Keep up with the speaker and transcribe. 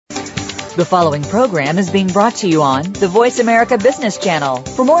The following program is being brought to you on the Voice America Business Channel.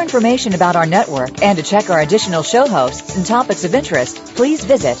 For more information about our network and to check our additional show hosts and topics of interest, please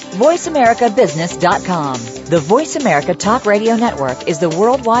visit voiceamericabusiness.com. The Voice America Talk Radio Network is the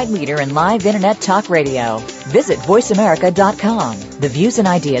worldwide leader in live Internet talk radio. Visit voiceamerica.com. The views and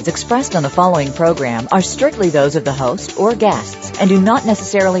ideas expressed on the following program are strictly those of the host or guests and do not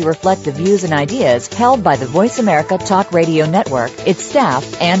necessarily reflect the views and ideas held by the Voice America Talk Radio Network, its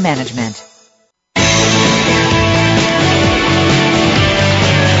staff, and management.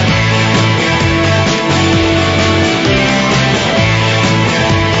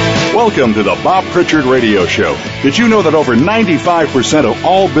 Welcome to the Bob Pritchard Radio Show. Did you know that over 95% of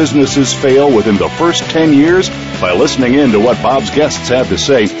all businesses fail within the first 10 years? By listening in to what Bob's guests have to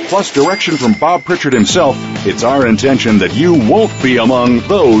say, plus direction from Bob Pritchard himself, it's our intention that you won't be among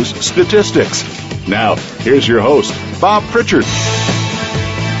those statistics. Now, here's your host, Bob Pritchard.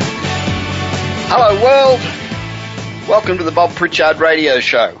 Hello, world. Welcome to the Bob Pritchard Radio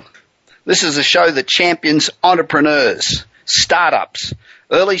Show. This is a show that champions entrepreneurs, startups,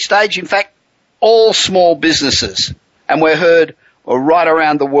 early stage, in fact, all small businesses. And we're heard right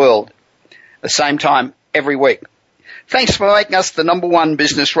around the world at the same time every week. Thanks for making us the number one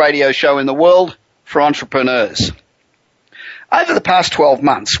business radio show in the world for entrepreneurs. Over the past 12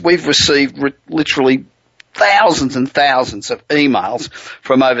 months, we've received literally thousands and thousands of emails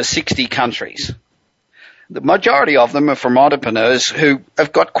from over 60 countries. The majority of them are from entrepreneurs who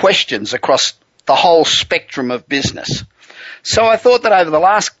have got questions across the whole spectrum of business. So I thought that over the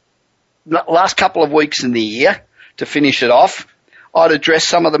last couple of weeks in the year, to finish it off, I'd address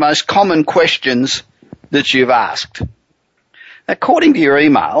some of the most common questions that you've asked. According to your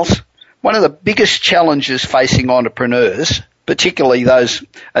emails, one of the biggest challenges facing entrepreneurs, particularly those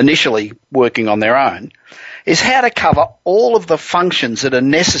initially working on their own, is how to cover all of the functions that are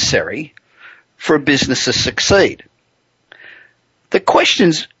necessary for a business to succeed. The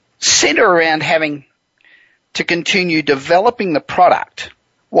questions center around having to continue developing the product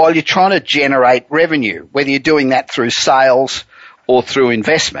while you're trying to generate revenue, whether you're doing that through sales or through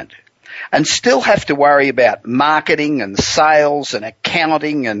investment, and still have to worry about marketing and sales and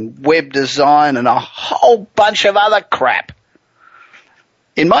accounting and web design and a whole bunch of other crap.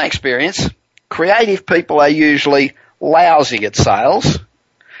 In my experience, creative people are usually lousy at sales,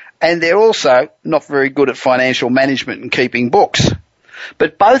 and they're also not very good at financial management and keeping books.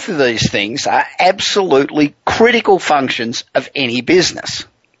 But both of these things are absolutely critical functions of any business.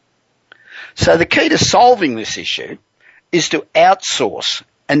 So the key to solving this issue is to outsource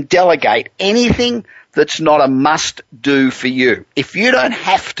and delegate anything that's not a must-do for you. If you don't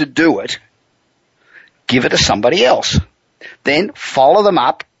have to do it, give it to somebody else. Then follow them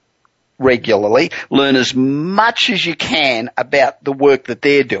up regularly, learn as much as you can about the work that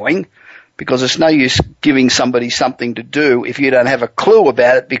they're doing, because it's no use giving somebody something to do if you don't have a clue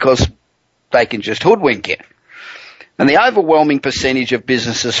about it, because they can just hoodwink you. And the overwhelming percentage of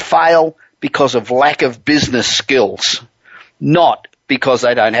businesses fail because of lack of business skills, not because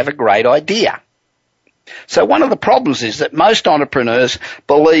they don't have a great idea. So one of the problems is that most entrepreneurs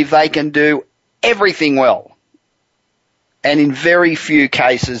believe they can do everything well. And in very few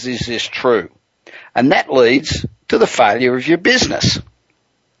cases is this true. And that leads to the failure of your business.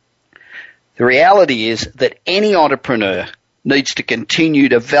 The reality is that any entrepreneur needs to continue to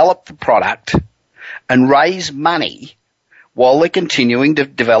develop the product and raise money while they're continuing to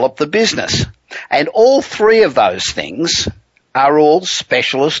develop the business. And all three of those things are all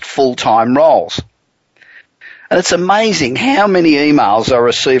specialist full-time roles. And it's amazing how many emails I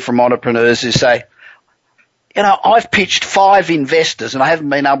receive from entrepreneurs who say, you know, I've pitched 5 investors and I haven't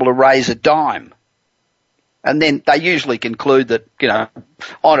been able to raise a dime. And then they usually conclude that, you know,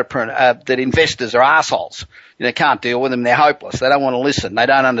 that investors are assholes. You know, can't deal with them. They're hopeless. They don't want to listen. They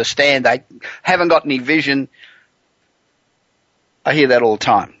don't understand. They haven't got any vision. I hear that all the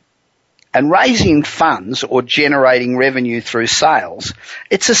time. And raising funds or generating revenue through sales,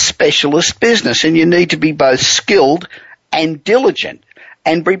 it's a specialist business, and you need to be both skilled and diligent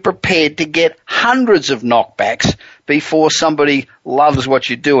and be prepared to get hundreds of knockbacks before somebody loves what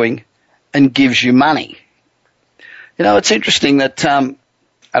you're doing and gives you money. You know, it's interesting that, and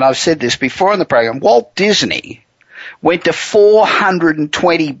I've said this before in the program, Walt Disney went to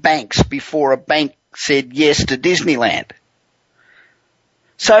 420 banks before a bank said yes to Disneyland.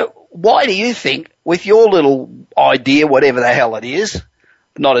 So why do you think, with your little idea, whatever the hell it is,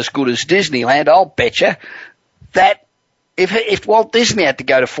 not as good as Disneyland, I'll betcha, that if Walt Disney had to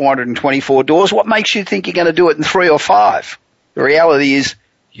go to 424 doors, what makes you think you're going to do it in 3 or 5? The reality is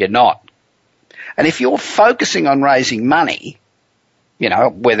you're not. And if you're focusing on raising money,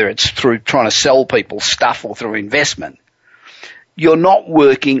 whether it's through trying to sell people stuff or through investment, you're not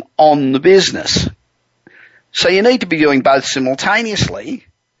working on the business. So you need to be doing both simultaneously,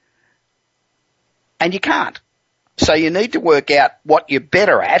 and you can't. So you need to work out what you're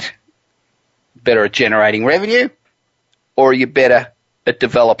better at generating revenue, or are you better at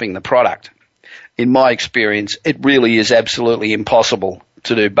developing the product? In my experience, it really is absolutely impossible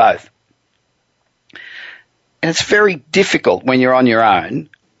to do both. And it's very difficult when you're on your own,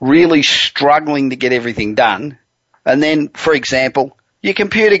 really struggling to get everything done, and then, for example, your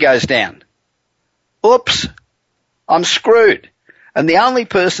computer goes down. Oops, I'm screwed. And the only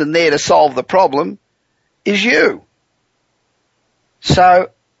person there to solve the problem is you. So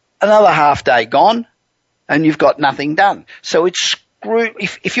another half day gone, and you've got nothing done. So it's screwed.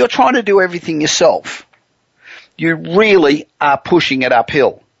 If you're trying to do everything yourself, you really are pushing it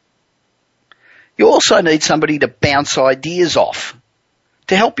uphill. You also need somebody to bounce ideas off,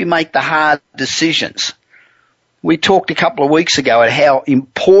 to help you make the hard decisions. We talked a couple of weeks ago at how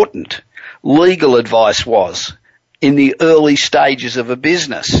important legal advice was in the early stages of a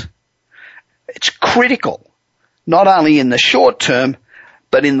business. It's critical, not only in the short term,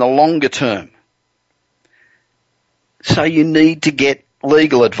 but in the longer term. So you need to get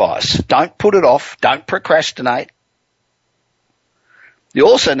legal advice. Don't put it off. Don't procrastinate. You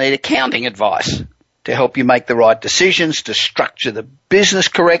also need accounting advice to help you make the right decisions, to structure the business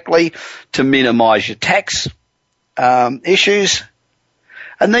correctly, to minimize your tax issues.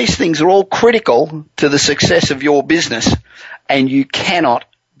 And these things are all critical to the success of your business, and you cannot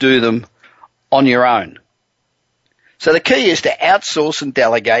do them on your own. So the key is to outsource and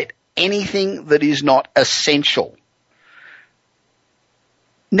delegate anything that is not essential.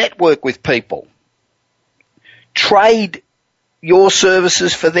 Network with people. Trade your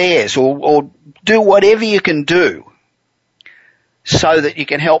services for theirs, or do whatever you can do so that you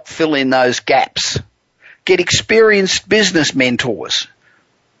can help fill in those gaps. Get experienced business mentors.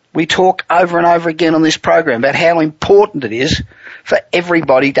 We talk over and over again on this program about how important it is for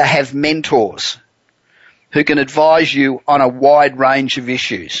everybody to have mentors who can advise you on a wide range of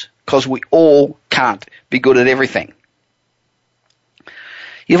issues, because we all can't be good at everything.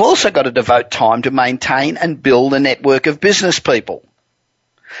 You've also got to devote time to maintain and build a network of business people.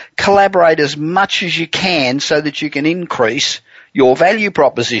 Collaborate as much as you can so that you can increase your value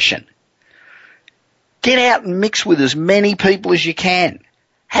proposition. Get out and mix with as many people as you can.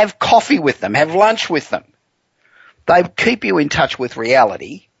 Have coffee with them. Have lunch with them. They keep you in touch with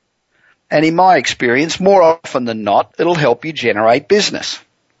reality. And in my experience, more often than not, it'll help you generate business.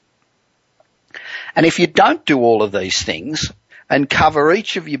 And if you don't do all of these things and cover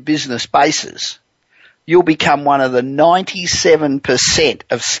each of your business bases, you'll become one of the 97%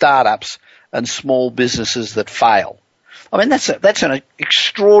 of startups and small businesses that fail. I mean, that's an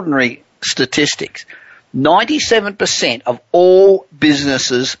extraordinary statistic. 97% of all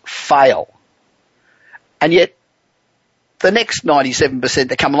businesses fail. And yet, the next 97%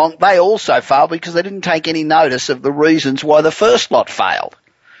 that come along, they also fail because they didn't take any notice of the reasons why the first lot failed.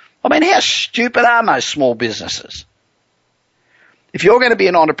 I mean, how stupid are most small businesses? If you're going to be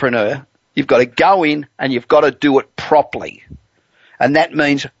an entrepreneur, you've got to go in and you've got to do it properly. And that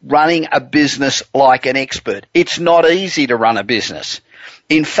means running a business like an expert. It's not easy to run a business.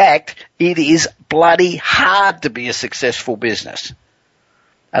 In fact, it is bloody hard to be a successful business.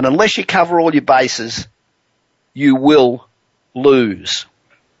 And unless you cover all your bases, you will lose.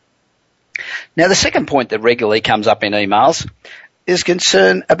 Now, the second point that regularly comes up in emails is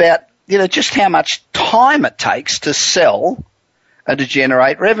concern about, just how much time it takes to sell and to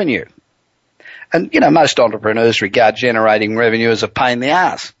generate revenue. And, most entrepreneurs regard generating revenue as a pain in the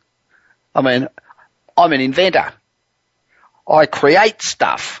ass. I mean, I'm an inventor. I create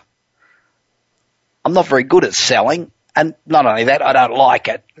stuff. I'm not very good at selling, and not only that, I don't like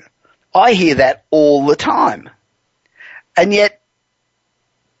it. I hear that all the time. And yet,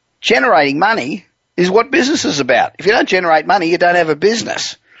 generating money is what business is about. If you don't generate money, you don't have a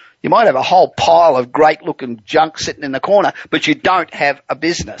business. You might have a whole pile of great-looking junk sitting in the corner, but you don't have a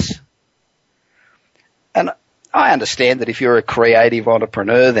business. And I understand that if you're a creative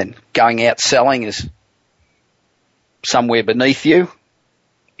entrepreneur, then going out selling is somewhere beneath you.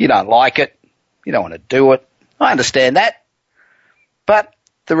 You don't like it. You don't want to do it. I understand that. But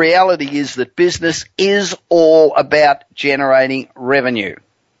the reality is that business is all about generating revenue.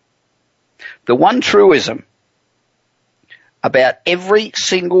 The one truism about every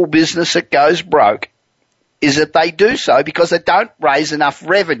single business that goes broke is that they do so because they don't raise enough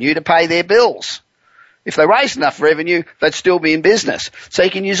revenue to pay their bills. If they raise enough revenue, they'd still be in business. So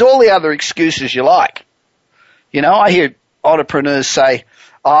you can use all the other excuses you like. I hear entrepreneurs say,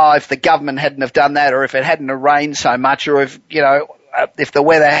 oh, if the government hadn't have done that, or if it hadn't have rained so much, or if the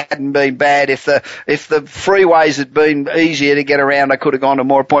weather hadn't been bad, if the freeways had been easier to get around, I could have gone to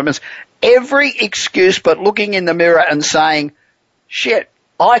more appointments. Every excuse but looking in the mirror and saying, shit,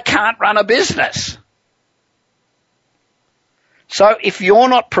 I can't run a business. So if you're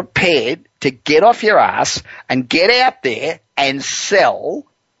not prepared to get off your ass and get out there and sell,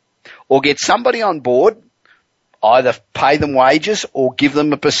 or get somebody on board, either pay them wages or give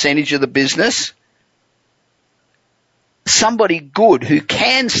them a percentage of the business, somebody good who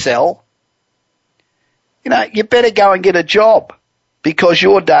can sell, you better go and get a job, because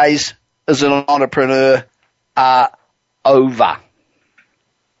your days as an entrepreneur are over.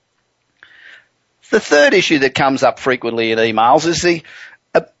 The third issue that comes up frequently in emails is the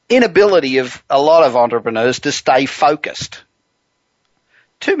inability of a lot of entrepreneurs to stay focused.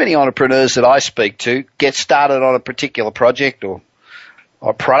 Too many entrepreneurs that I speak to get started on a particular project or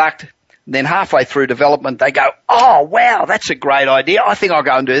product, and then halfway through development they go, oh wow, that's a great idea, I think I'll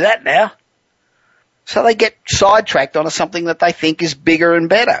go and do that now. So they get sidetracked onto something that they think is bigger and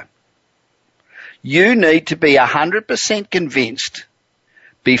better. You need to be 100% convinced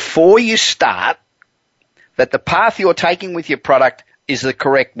before you start that the path you're taking with your product is the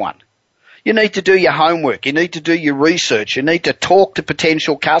correct one. You need to do your homework. You need to do your research. You need to talk to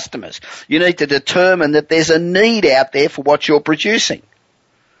potential customers. You need to determine that there's a need out there for what you're producing.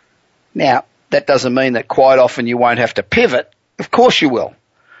 Now, that doesn't mean that quite often you won't have to pivot. Of course you will.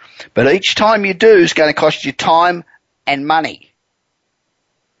 But each time you do is going to cost you time and money.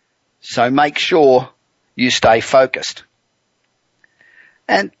 So make sure you stay focused.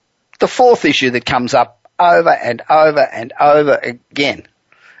 And the fourth issue that comes up over and over and over again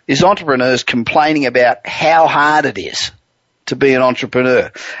is entrepreneurs complaining about how hard it is to be an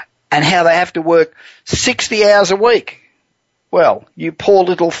entrepreneur and how they have to work 60 hours a week. Well, you poor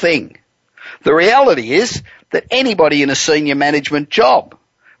little thing. The reality is that anybody in a senior management job,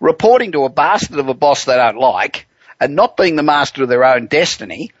 reporting to a bastard of a boss they don't like and not being the master of their own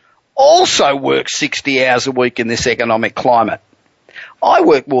destiny, also works 60 hours a week in this economic climate. I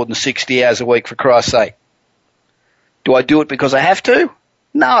work more than 60 hours a week, for Christ's sake. Do I do it because I have to?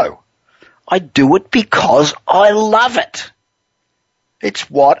 No. I do it because I love it. It's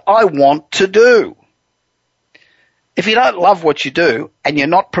what I want to do. If you don't love what you do and you're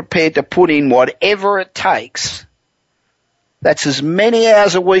not prepared to put in whatever it takes, that's as many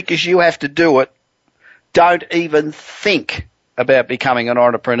hours a week as you have to do it. Don't even think about becoming an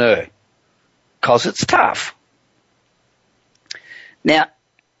entrepreneur, because it's tough. Now,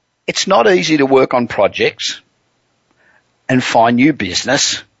 it's not easy to work on projects and find new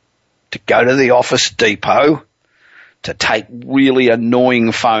business, to go to the Office Depot, to take really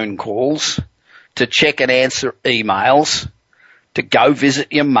annoying phone calls, to check and answer emails, to go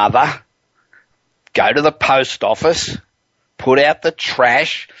visit your mother, go to the post office, put out the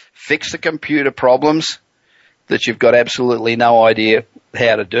trash, fix the computer problems that you've got absolutely no idea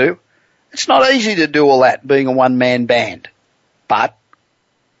how to do. It's not easy to do all that being a one-man band, but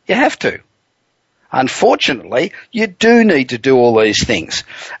you have to. Unfortunately, you do need to do all these things,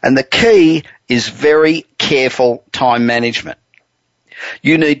 and the key is very careful time management.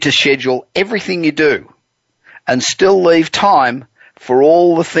 You need to schedule everything you do and still leave time for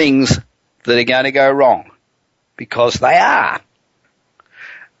all the things that are going to go wrong, because they are.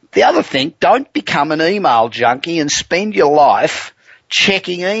 The other thing, don't become an email junkie and spend your life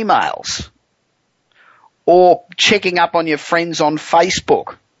checking emails or checking up on your friends on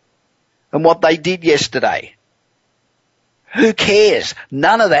Facebook and what they did yesterday. Who cares?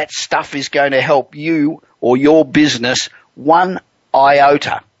 None of that stuff is going to help you or your business one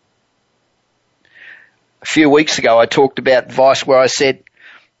iota. A few weeks ago I talked about advice where I said,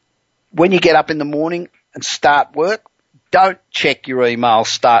 when you get up in the morning and start work, don't check your emails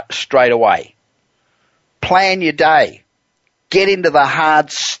straight away. Plan your day. Get into the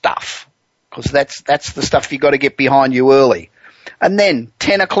hard stuff, because that's the stuff you've got to get behind you early. And then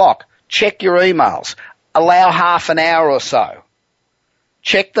 10 o'clock, check your emails. Allow half an hour or so.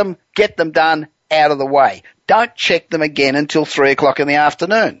 Check them, get them done, out of the way. Don't check them again until 3 o'clock in the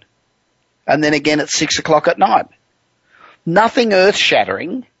afternoon. And then again at 6 o'clock at night. Nothing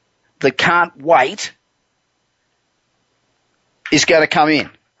earth-shattering that can't wait is going to come in.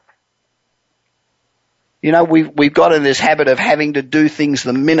 You know, we've got in this habit of having to do things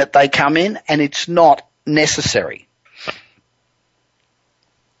the minute they come in, and it's not necessary.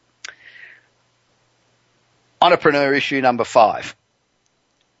 Entrepreneur issue number 5.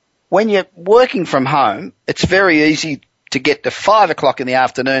 When you're working from home, it's very easy to get to 5 o'clock in the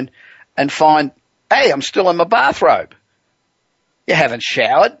afternoon and find, hey, I'm still in my bathrobe. You haven't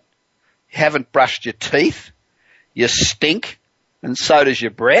showered. You haven't brushed your teeth. You stink, and so does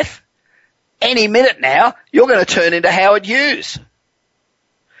your breath. Any minute now, you're going to turn into Howard Hughes.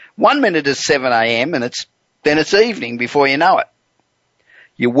 1 minute is 7 a.m. and then it's evening before you know it.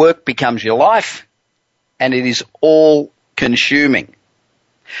 Your work becomes your life, and it is all consuming.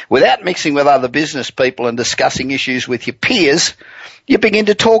 Without mixing with other business people and discussing issues with your peers, you begin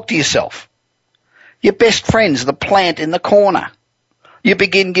to talk to yourself. Your best friend's the plant in the corner. You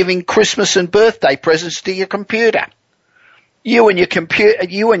begin giving Christmas and birthday presents to your computer. You and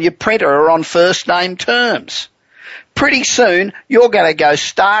your printer are on first name terms. Pretty soon, you're going to go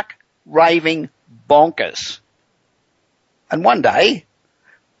stark, raving bonkers. And one day,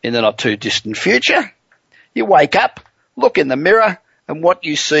 in the not too distant future, you wake up, look in the mirror, and what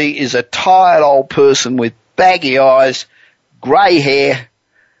you see is a tired old person with baggy eyes, grey hair,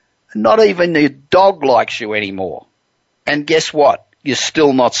 and not even your dog likes you anymore. And guess what? You're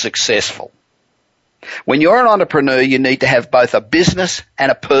still not successful. When you're an entrepreneur, you need to have both a business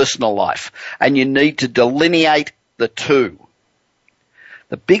and a personal life, and you need to delineate the two.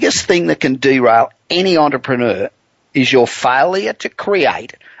 The biggest thing that can derail any entrepreneur is your failure to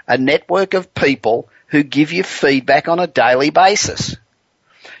create a network of people who give you feedback on a daily basis.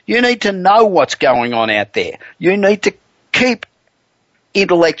 You need to know what's going on out there. You need to keep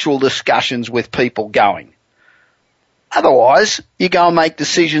intellectual discussions with people going. Otherwise, you go and make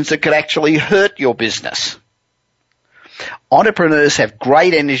decisions that could actually hurt your business. Entrepreneurs have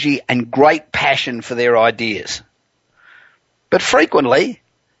great energy and great passion for their ideas. But frequently,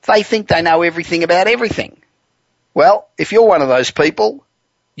 they think they know everything about everything. Well, if you're one of those people,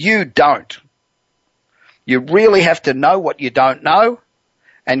 you don't. You really have to know what you don't know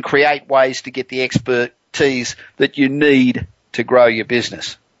and create ways to get the expertise that you need to grow your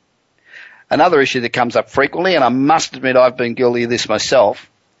business. Another issue that comes up frequently, and I must admit I've been guilty of this myself,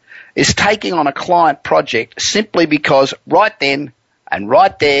 is taking on a client project simply because right then and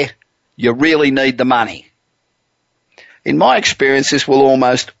right there you really need the money. In my experience, this will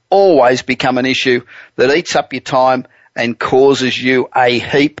almost always become an issue that eats up your time and causes you a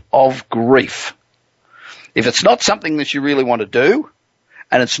heap of grief. If it's not something that you really want to do,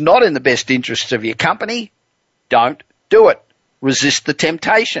 and it's not in the best interests of your company, don't do it. Resist the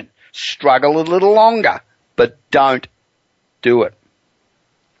temptation. Struggle a little longer, but don't do it.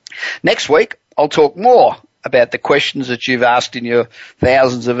 Next week, I'll talk more about the questions that you've asked in your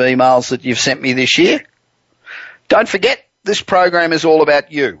thousands of emails that you've sent me this year. Don't forget, this program is all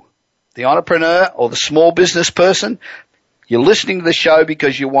about you, the entrepreneur or the small business person. You're listening to the show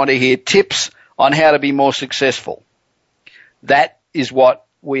because you want to hear tips on how to be more successful. That is what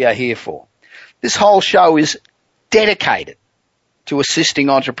we are here for. This whole show is dedicated to assisting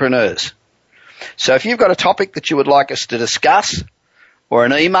entrepreneurs. So if you've got a topic that you would like us to discuss or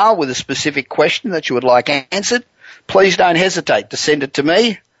an email with a specific question that you would like answered, please don't hesitate to send it to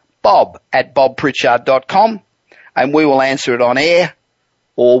me, bob@bobpritchard.com, and we will answer it on air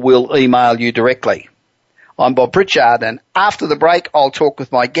or we'll email you directly. I'm Bob Pritchard, and after the break I'll talk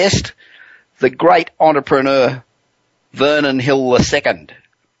with my guest, the great entrepreneur Vernon Hill II,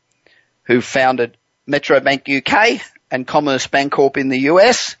 who founded Metro Bank UK and Commerce Bancorp in the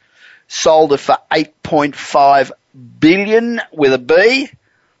US, sold it for $8.5 billion with a B.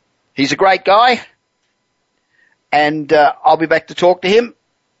 He's a great guy, and I'll be back to talk to him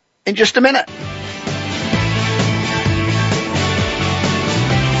in just a minute.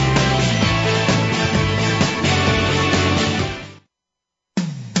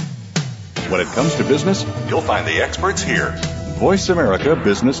 When it comes to business, you'll find the experts here. Voice America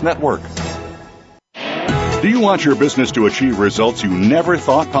Business Network. Do you want your business to achieve results you never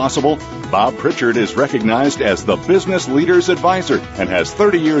thought possible? Bob Pritchard is recognized as the Business Leader's Advisor and has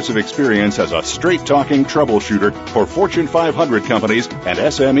 30 years of experience as a straight-talking troubleshooter for Fortune 500 companies and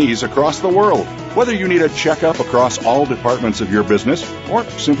SMEs across the world. Whether you need a checkup across all departments of your business or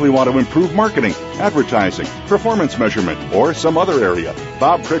simply want to improve marketing, advertising, performance measurement, or some other area,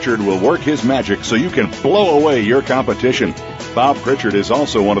 Bob Pritchard will work his magic so you can blow away your competition. Bob Pritchard is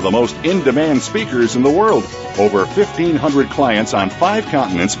also one of the most in-demand speakers in the world. Over 1,500 clients on 5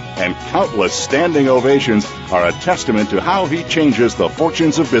 continents and countless standing ovations are a testament to how he changes the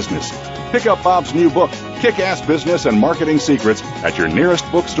fortunes of business. Pick up Bob's new book, Kick-Ass Business and Marketing Secrets, at your nearest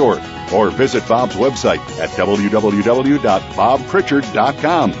bookstore, or visit Bob's website at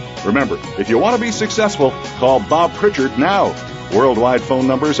www.bobpritchard.com. Remember, if you want to be successful, call Bob Pritchard now. Worldwide phone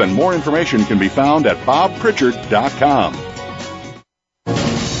numbers and more information can be found at bobpritchard.com.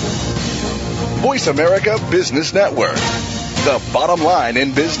 Voice America Business Network, the bottom line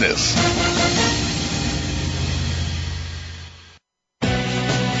in business.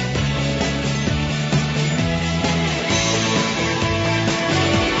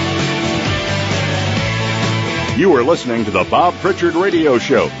 You are listening to the Bob Pritchard Radio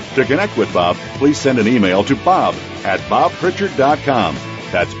Show. To connect with Bob, please send an email to bob@bobpritchard.com.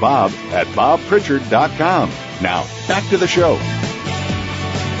 That's bob@bobpritchard.com. Now, back to the show.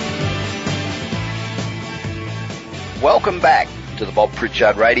 Welcome back to the Bob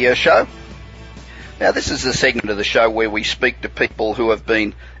Pritchard Radio Show. Now, this is the segment of the show where we speak to people who have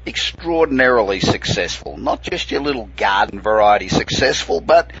been extraordinarily successful. Not just your little garden variety successful,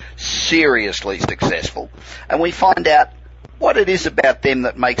 but seriously successful. And we find out what it is about them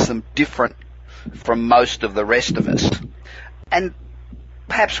that makes them different from most of the rest of us. And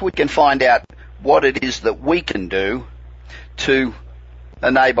perhaps we can find out what it is that we can do to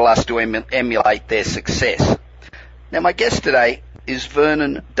enable us to emulate their success. Now, my guest today is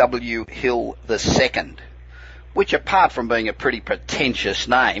Vernon W. Hill II, which, apart from being a pretty pretentious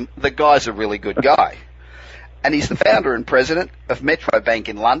name, the guy's a really good guy. And he's the founder and president of Metro Bank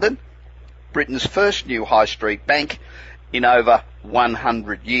in London, Britain's first new high street bank in over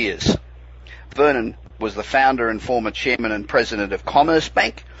 100 years. Vernon was the founder and former chairman and president of Commerce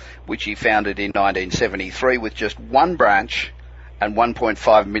Bank, which he founded in 1973 with just one branch and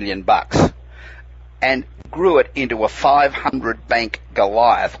 $1.5 million, and grew it into a 500 bank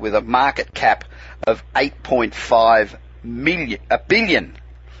Goliath with a market cap of 8.5 billion.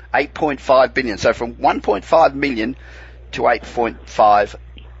 So from 1.5 million to 8.5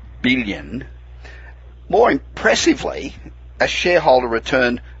 billion. More impressively, a shareholder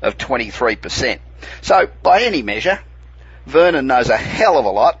return of 23%. So by any measure, Vernon knows a hell of a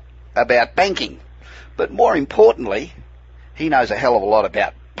lot about banking. But more importantly, he knows a hell of a lot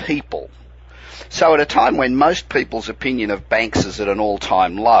about people. So at a time when most people's opinion of banks is at an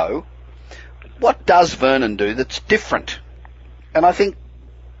all-time low, what does Vernon do that's different? And I think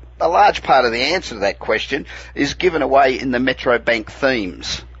a large part of the answer to that question is given away in the Metro Bank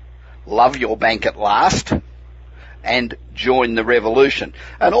themes. Love your bank at last and join the revolution.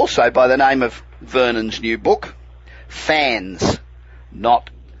 And also by the name of Vernon's new book, Fans, Not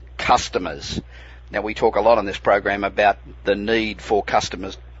Customers. Now, we talk a lot on this program about the need for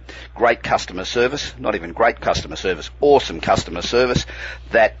customers, great customer service, not even great customer service, awesome customer service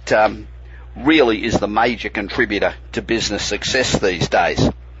that really is the major contributor to business success these days.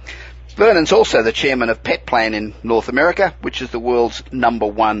 Vernon's also the chairman of Petplan in North America, which is the world's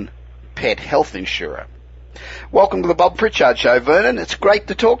 #1 pet health insurer. Welcome to the Bob Pritchard Show, Vernon. It's great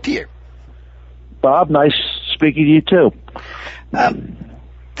to talk to you. Bob, nice speaking to you too.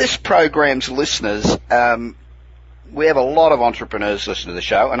 This program's listeners, we have a lot of entrepreneurs listen to the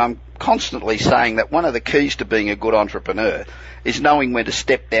show, and I'm constantly saying that one of the keys to being a good entrepreneur is knowing when to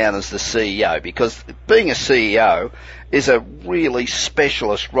step down as the CEO, because being a CEO is a really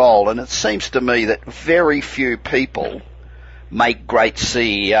specialist role, and it seems to me that very few people make great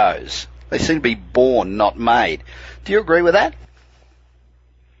CEOs. They seem to be born, not made. Do you agree with that?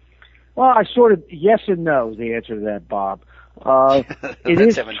 Well, I sort of, yes and no is the answer to that, Bob. It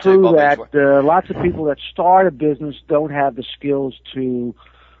is true that lots of people that start a business don't have the skills to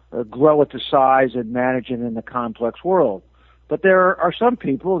grow it to size and manage it in the complex world. But there are some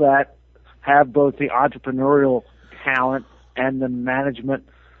people that have both the entrepreneurial talent and the management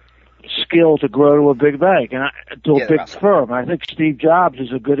skill to grow to a big bank and to a big firm. I think Steve Jobs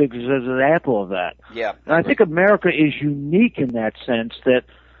is a good example of that. Yeah. And I think America is unique in that sense that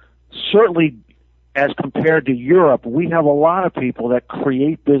certainly as compared to Europe, we have a lot of people that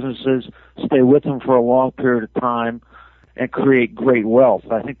create businesses, stay with them for a long period of time, and create great wealth.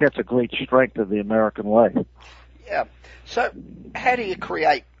 I think that's a great strength of the American way. Yeah. So how do you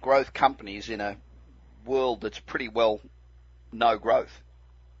create growth companies in a world that's pretty well no growth?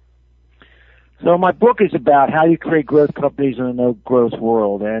 So my book is about how you create growth companies in a no-growth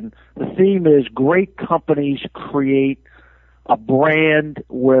world, and the theme is great companies create a brand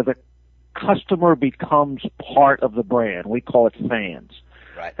where the customer becomes part of the brand. We call it fans.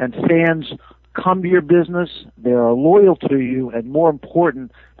 Right. And fans come to your business, they are loyal to you, and more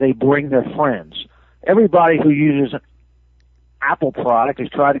important, they bring their friends. Everybody who uses an Apple product is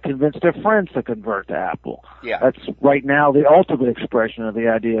trying to convince their friends to convert to Apple. Yeah. That's right now the ultimate expression of the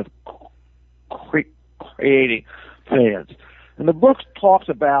idea of creating fans. And the book talks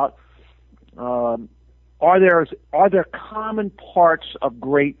about are there common parts of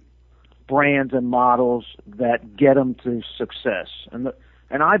great brands and models that get them to success? And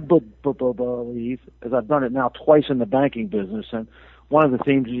I believe, as I've done it now twice in the banking business, and one of the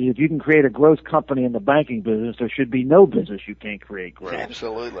themes is if you can create a growth company in the banking business, there should be no business you can't create growth.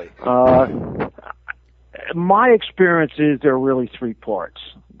 Absolutely. My experience is there are really three parts.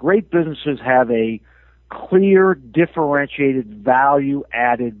 Great businesses have a clear, differentiated,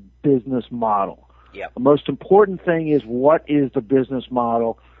 value-added business model. Yep. The most important thing is what is the business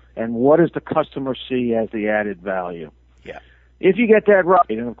model and what does the customer see as the added value. Yeah. If you get that right,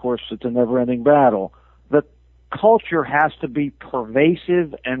 and of course it's a never-ending battle, the culture has to be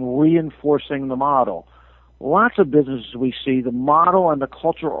pervasive and reinforcing the model. Lots of businesses we see, the model and the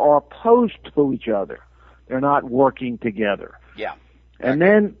culture are opposed to each other. They're not working together. Yeah. And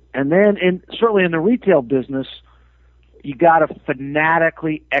then certainly in the retail business, you got to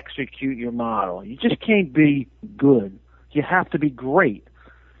fanatically execute your model. You just can't be good. You have to be great.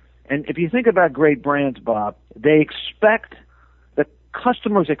 And if you think about great brands, Bob, the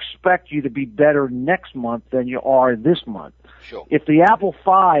customers expect you to be better next month than you are this month. Sure. If the Apple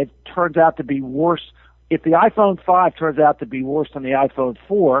 5 turns out to be worse, if the iPhone 5 turns out to be worse than the iPhone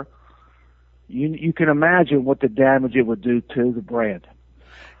 4, you can imagine what the damage it would do to the brand.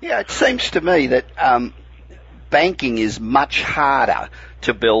 Yeah, it seems to me that banking is much harder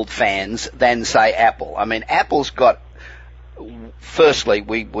to build fans than, say, Apple. I mean, Apple's got, firstly,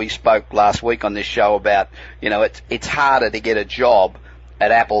 we spoke last week on this show about, it's harder to get a job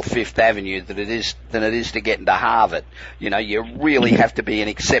at Apple Fifth Avenue than it is to get into Harvard. You really have to be an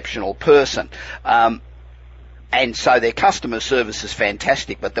exceptional person. And so their customer service is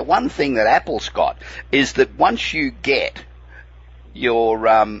fantastic. But the one thing that Apple's got is that once you get your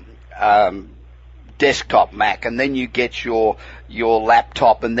desktop Mac, and then you get your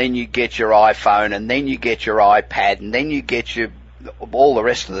laptop, and then you get your iPhone, and then you get your iPad, and then you get all the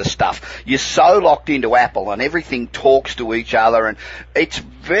rest of the stuff. You're so locked into Apple, and everything talks to each other, and it's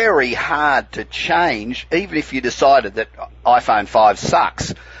very hard to change. Even if you decided that iPhone 5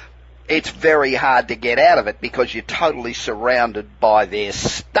 sucks, it's very hard to get out of it because you're totally surrounded by their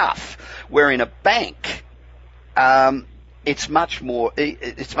stuff. Where in a bank, it's much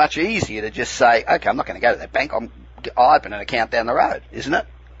easier to just say, okay, I'm not going to go to that bank. I'll open an account down the road, isn't it?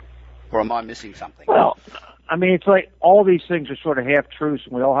 Or am I missing something? Well, I mean, it's like all these things are sort of half-truths,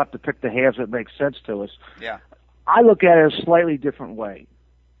 and we all have to pick the halves that make sense to us. Yeah. I look at it a slightly different way.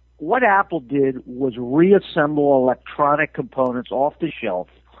 What Apple did was reassemble electronic components off the shelf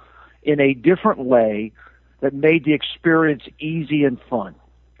in a different way that made the experience easy and fun.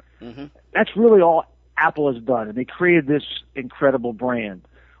 Mm-hmm. That's really all Apple has done, and they created this incredible brand.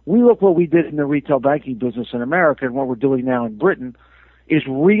 We look what we did in the retail banking business in America, and what we're doing now in Britain is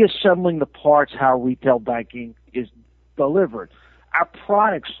reassembling the parts how retail banking is delivered. Our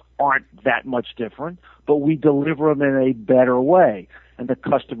products aren't that much different, but we deliver them in a better way, and the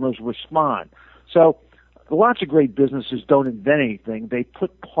customers respond. So lots of great businesses don't invent anything. They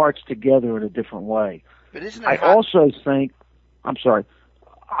put parts together in a different way. But isn't it I also think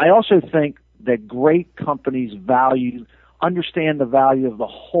that great companies understand the value of the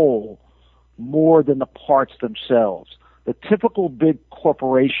whole more than the parts themselves. The typical big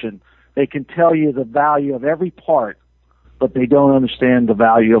corporation, they can tell you the value of every part, but they don't understand the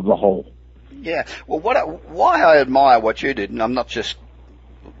value of the whole. Yeah. Well, why I admire what you did, and I'm not just,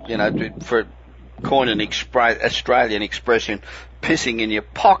 for coin an Australian expression, pissing in your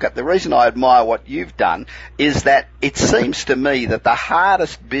pocket. The reason I admire what you've done is that it seems to me that the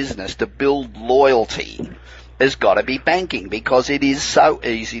hardest business to build loyalty has got to be banking, because it is so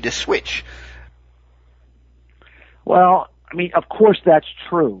easy to switch. Well, I mean, of course that's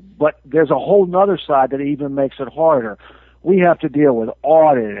true, but there's a whole nother side that even makes it harder. We have to deal with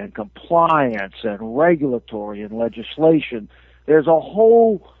audit and compliance and regulatory and legislation. There's a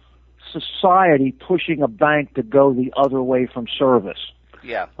whole society pushing a bank to go the other way from service.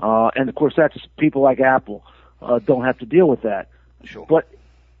 Yeah. And of course that's people like Apple don't have to deal with that. Sure. But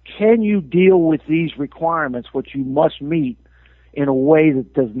can you deal with these requirements, which you must meet, in a way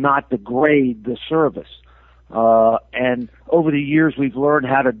that does not degrade the service? And over the years we've learned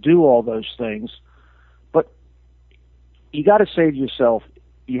how to do all those things, but you got to say to yourself,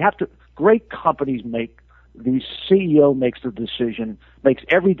 great companies the CEO makes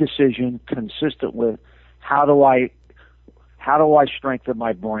every decision consistent with how do I strengthen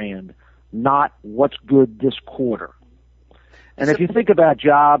my brand, not what's good this quarter. And if you think about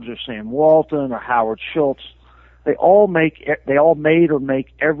Jobs or Sam Walton or Howard Schultz, they all made or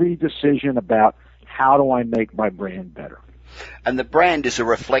make every decision about how do I make my brand better. And the brand is a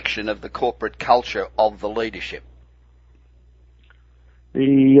reflection of the corporate culture of the leadership.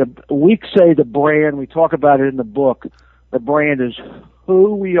 We say the brand, we talk about it in the book, the brand is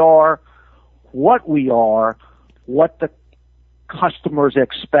who we are, what the customers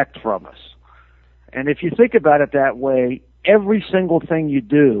expect from us. And if you think about it that way, every single thing you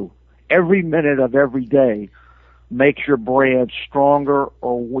do, every minute of every day, makes your brand stronger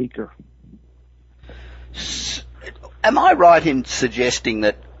or weaker. Am I right in suggesting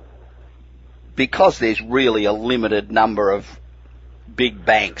that because there's really a limited number of big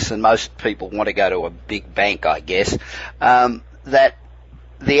banks, and most people want to go to a big bank, I guess, that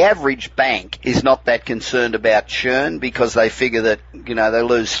the average bank is not that concerned about churn because they figure that, they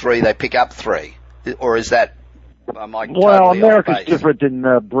lose 3, they pick up 3. Or is that, am I totally Well, off America's base? different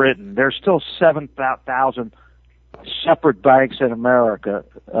than Britain. There's still 7,000 separate banks in America.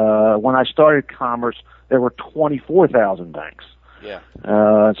 When I started Commerce, there were 24,000 banks. Yeah.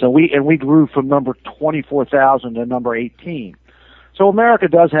 So we grew from number 24,000 to number 18. So America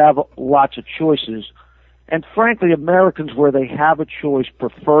does have lots of choices, and frankly, Americans, where they have a choice,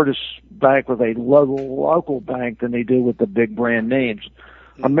 prefer to bank with a local bank than they do with the big brand names.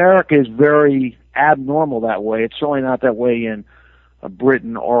 America is very abnormal that way. It's certainly not that way in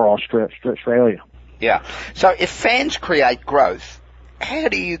Britain or Australia. Yeah. So if fans create growth, how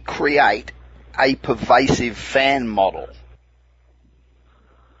do you create a pervasive fan model?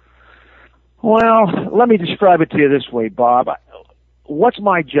 Well, let me describe it to you this way, Bob. What's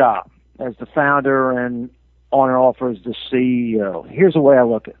my job as the founder and on and off as the CEO? Here's the way I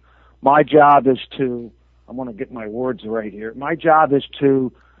look at it. My job is to, I want to get my words right here. My job is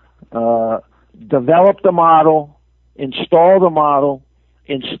to develop the model, install the model,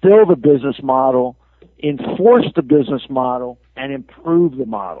 instill the business model, enforce the business model, and improve the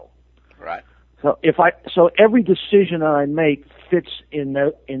model. Right. So every decision that I make fits in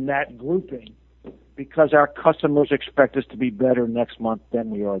that grouping, because our customers expect us to be better next month than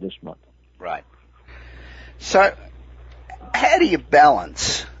we are this month. Right. So how do you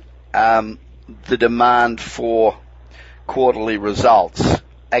balance the demand for quarterly results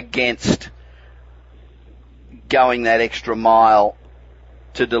against going that extra mile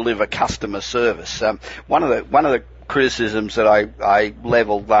to deliver customer service? One of the criticisms that I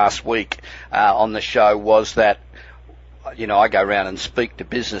leveled last week on the show was that, I go around and speak to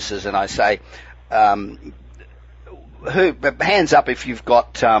businesses and I say, hands up if you've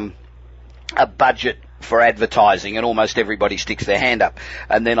got a budget for advertising, and almost everybody sticks their hand up.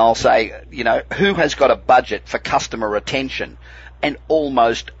 And then I'll say, who has got a budget for customer retention? And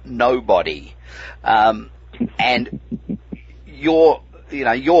almost nobody. And your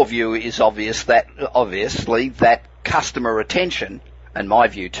view is obviously that customer retention, and my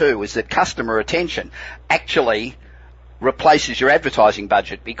view too, is that customer retention actually replaces your advertising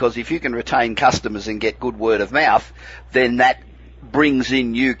budget, because if you can retain customers and get good word of mouth, then that brings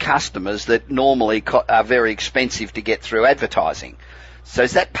in new customers that normally are very expensive to get through advertising. So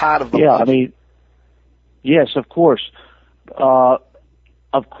is that part of the model? Yes, of course.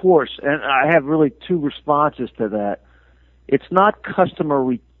 Of course. And I have really two responses to that. It's not customer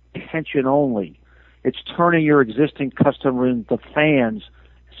retention only. It's turning your existing customer into fans,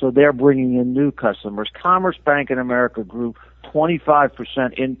 so they're bringing in new customers. Commerce Bank in America grew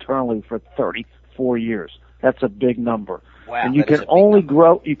 25% internally for 34 years. That's a big number. Wow, and you can only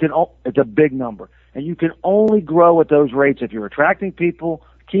grow, it's a big number. And you can only grow at those rates if you're attracting people,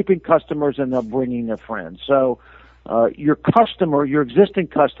 keeping customers, and they're bringing their friends. So, your existing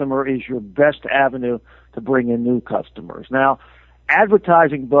customer is your best avenue to bring in new customers. Now,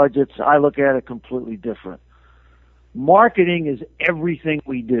 advertising budgets, I look at it completely different. Marketing is everything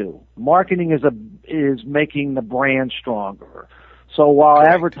we do. Marketing is making the brand stronger. So while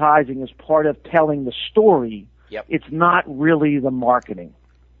Correct. Advertising is part of telling the story, Yep. It's not really the marketing.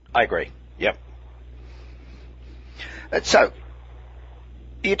 I agree. Yep. So,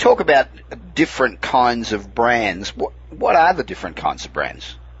 you talk about different kinds of brands. What are the different kinds of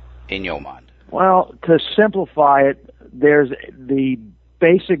brands in your mind? Well, to simplify it, there's the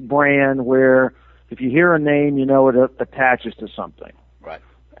basic brand where if you hear a name, you know it attaches to something. Right.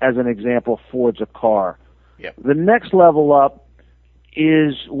 As an example, Ford's a car. Yep. The next level up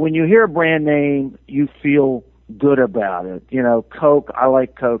is when you hear a brand name, you feel good about it. Coke, I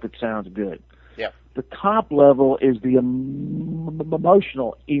like Coke, it sounds good. Yep. The top level is the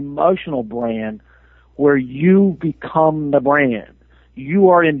emotional brand where you become the brand. You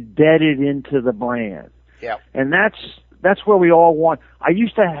are embedded into the brand. Yep. And that's where we all want. I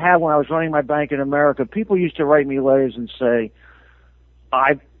used to have, when I was running my bank in America, people used to write me letters and say,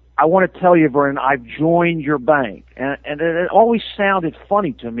 I want to tell you, Vernon, I've joined your bank. And it always sounded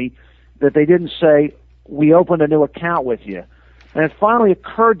funny to me that they didn't say, we opened a new account with you. And it finally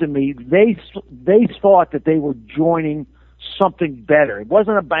occurred to me, they thought that they were joining something better. It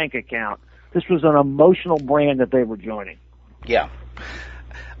wasn't a bank account. This was an emotional brand that they were joining. Yeah.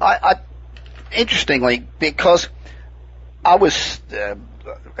 I interestingly, because I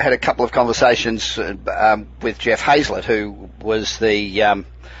had a couple of conversations with Jeff Hazlett, who was the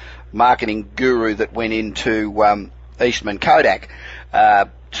marketing guru that went into Eastman Kodak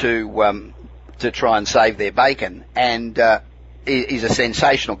to to try and save their bacon. And he's a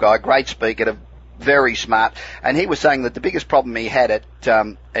sensational guy, great speaker, very smart. And he was saying that the biggest problem he had at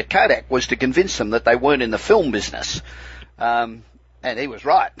Kodak was to convince them that they weren't in the film business. And he was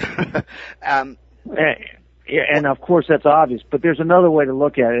right. Yeah, and of course that's obvious, but there's another way to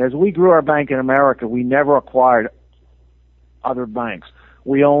look at it. As we grew our bank in America, we never acquired other banks.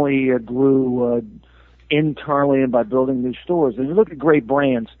 We only grew internally and by building new stores. And you look at great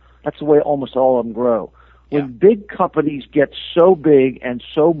brands, that's the way almost all of them grow. When big companies get so big and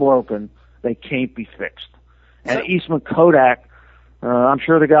so broken, they can't be fixed. And Eastman Kodak, I'm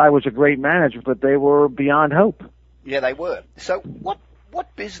sure the guy was a great manager, but they were beyond hope. Yeah, they were. So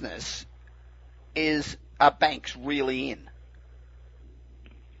what business are banks really in?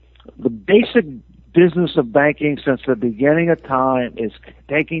 The basic business of banking since the beginning of time is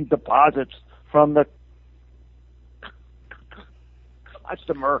taking deposits from the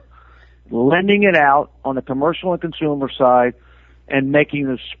customer, lending it out on the commercial and consumer side, and making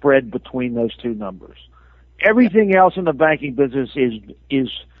the spread between those two numbers. Everything else in the banking business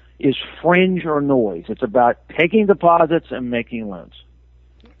is fringe or noise. It's about taking deposits and making loans.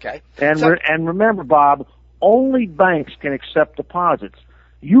 Okay. And remember, Bob, only banks can accept deposits.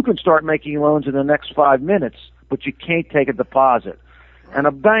 You can start making loans in the next 5 minutes, but you can't take a deposit. And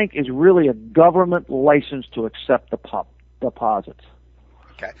a bank is really a government license to accept deposits.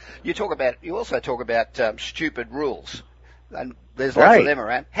 Okay. You also talk about stupid rules, and there's lots of them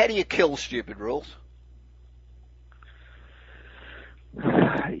around. How do you kill stupid rules?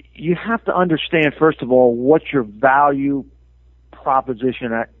 You have to understand, first of all, what your value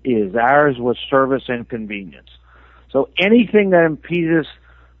proposition is. Ours was service and convenience. So anything that impedes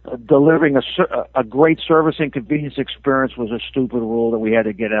delivering a great service and convenience experience was a stupid rule that we had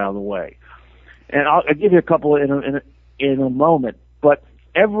to get out of the way. And I'll give you a couple in a moment. But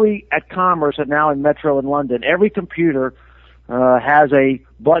at Commerce and now in Metro in London, every computer has a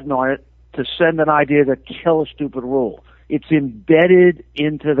button on it to send an idea to kill a stupid rule. It's embedded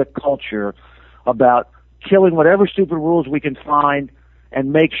into the culture about killing whatever stupid rules we can find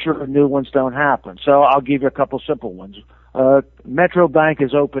and make sure new ones don't happen. So I'll give you a couple simple ones. Metro Bank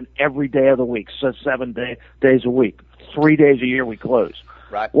is open every day of the week, so 7 days a week. 3 days a year we close.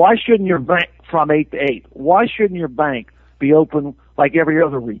 Right. Why shouldn't your bank, from 8 to 8, why shouldn't your bank be open like every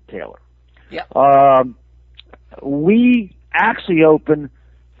other retailer? Yeah. We actually open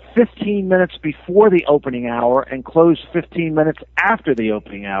 15 minutes before the opening hour and close 15 minutes after the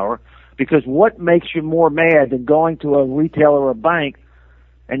opening hour, because what makes you more mad than going to a retailer or a bank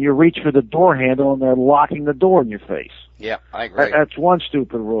and you reach for the door handle and they're locking the door in your face? Yeah, I agree. That's one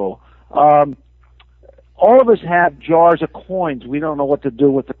stupid rule. All of us have jars of coins. We don't know what to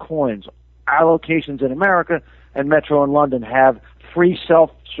do with the coins. Our locations in America and Metro in London have free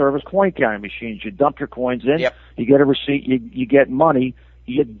self-service coin counting machines. You dump your coins in, you get a receipt, you get money.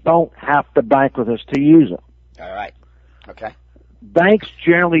 You don't have to bank with us to use them. All right. Okay. Banks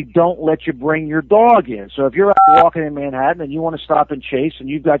generally don't let you bring your dog in. So if you're out walking in Manhattan and you want to stop and chase and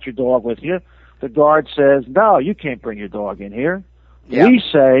you've got your dog with you, the guard says, no, you can't bring your dog in here. Yeah. We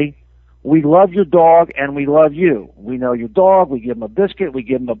say, we love your dog and we love you. We know your dog. We give him a biscuit. We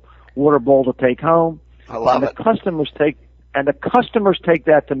give him a water bowl to take home. I love it. The customers take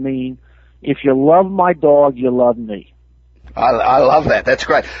that to mean, if you love my dog, you love me. I love that. That's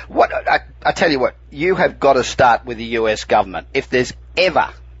great. I tell you what, you have got to start with the US government. If there's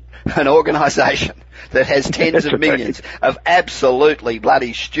ever an organization that has tens of millions of absolutely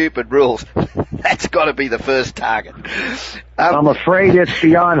bloody stupid rules, that's got to be the first target. I'm afraid it's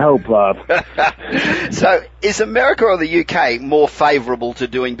beyond hope, Bob. So is America or the UK more favourable to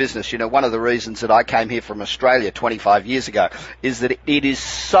doing business? You know, one of the reasons that I came here from Australia 25 years ago is that it is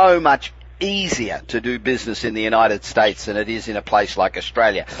so much easier to do business in the United States than it is in a place like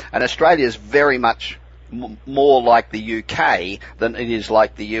Australia. And Australia is very much more like the UK than it is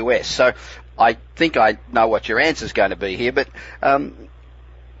like the US. So I think I know what your answer is going to be here, but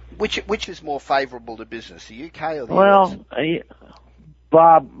which is more favourable to business, the UK or the US? Well,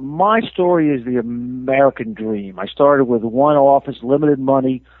 Bob, my story is the American dream. I started with one office, limited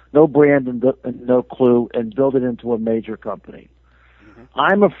money, no brand and no clue, and built it into a major company.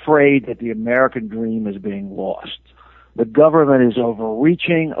 I'm afraid that the American dream is being lost. The government is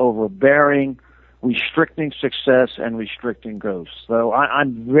overreaching, overbearing, restricting success and restricting growth. So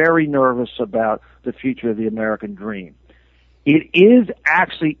I'm very nervous about the future of the American dream. It is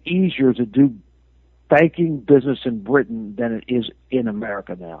actually easier to do banking business in Britain than it is in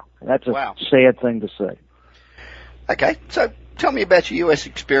America now. That's a sad thing to say. Okay, so tell me about your U.S.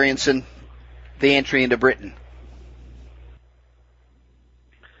 experience and the entry into Britain.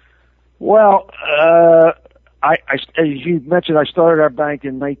 Well, as you mentioned, I started our bank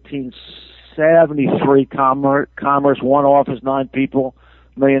in 1973. Commerce, one office, 9 people,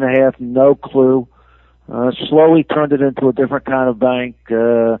 $1.5 million, no clue. Slowly turned it into a different kind of bank.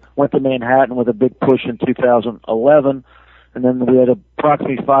 Went to Manhattan with a big push in 2011, and then we had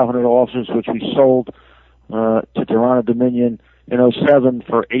approximately 500 offices, which we sold to Toronto Dominion in 2007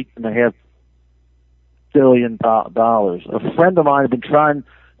 for $8.5 billion. A friend of mine had been trying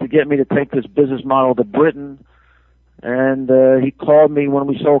to get me to take this business model to Britain, and he called me when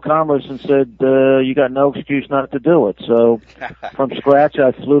we sold Commerce and said, you got no excuse not to do it. So from scratch,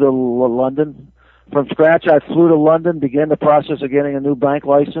 I flew to London. Began the process of getting a new bank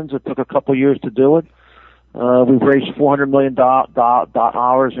license. It took a couple years to do it. We've raised $400 million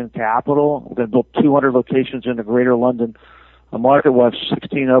in capital. We're going to build 200 locations in the Greater London market. We'll have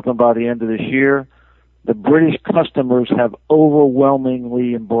 16 open by the end of this year. The British customers have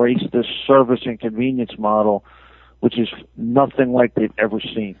overwhelmingly embraced this service and convenience model, which is nothing like they've ever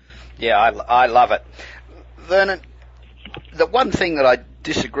seen. Yeah, I love it. Vernon, the one thing that I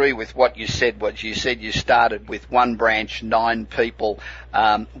disagree with what you said you started with 1 branch, 9 people,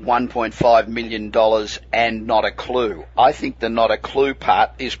 $1.5 million and not a clue. I think the not a clue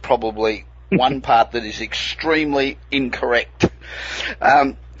part is probably one part that is extremely incorrect.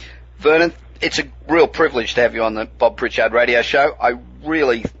 Vernon, it's a real privilege to have you on the Bob Pritchard Radio Show. I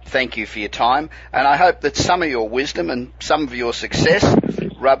really thank you for your time, and I hope that some of your wisdom and some of your success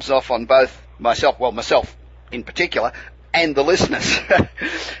rubs off on both myself in particular, and the listeners.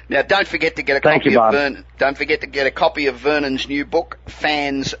 Now, don't forget to get a copy of Vernon. Don't forget to get a copy of Vernon's new book,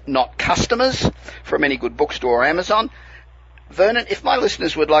 Fans Not Customers, from any good bookstore or Amazon. Vernon, if my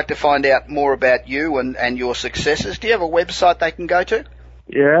listeners would like to find out more about you and your successes, do you have a website they can go to?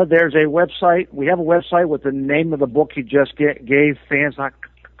 Yeah, there's a website. We have a website with the name of the book you just gave, Fans Not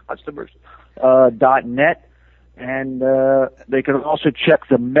Customers, .net. And they can also check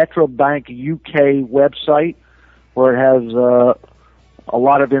the Metro Bank UK website, where it has a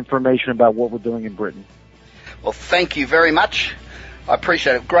lot of information about what we're doing in Britain. Well, thank you very much. I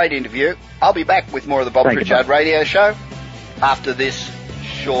appreciate it. Great interview. I'll be back with more of the Bob Pritchard Radio Show after this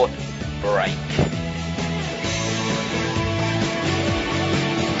short break.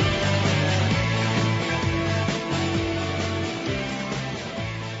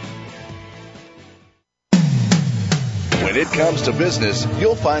 When it comes to business,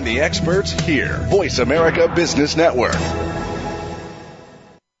 you'll find the experts here. Voice America Business Network.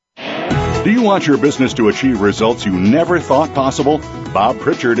 Do you want your business to achieve results you never thought possible? Bob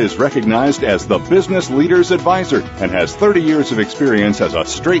Pritchard is recognized as the Business Leader's Advisor and has 30 years of experience as a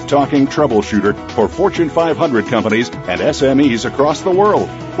straight-talking troubleshooter for Fortune 500 companies and SMEs across the world.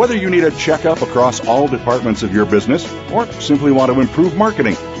 Whether you need a checkup across all departments of your business or simply want to improve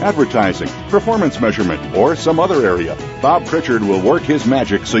marketing, advertising, performance measurement, or some other area, Bob Pritchard will work his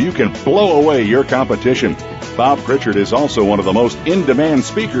magic so you can blow away your competition. Bob Pritchard is also one of the most in-demand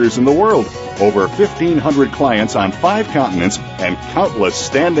speakers in the world. Over 1,500 clients on 5 continents and countless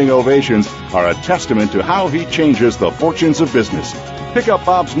standing ovations are a testament to how he changes the fortunes of business. Pick up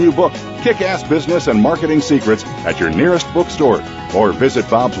Bob's new book, Kick-Ass Business and Marketing Secrets, at your nearest bookstore, or visit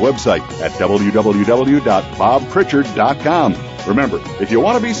Bob's website at www.bobpritchard.com. Remember, if you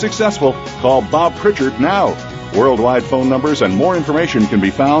want to be successful, call Bob Pritchard now. Worldwide phone numbers and more information can be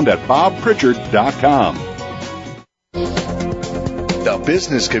found at bobpritchard.com. The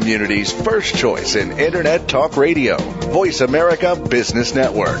business community's first choice in Internet Talk Radio. Voice America Business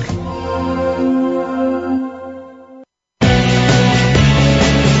Network.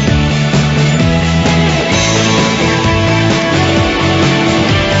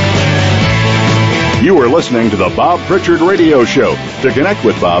 You are listening to the Bob Pritchard Radio Show. To connect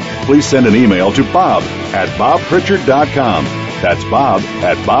with Bob, please send an email to bob@bobpritchard.com. That's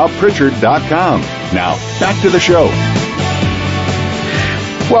bob@bobpritchard.com. Now, back to the show.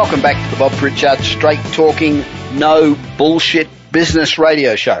 Welcome back to the Bob Pritchard Straight Talking, No Bullshit Business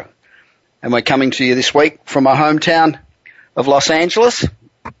Radio Show. And we're coming to you this week from my hometown of Los Angeles.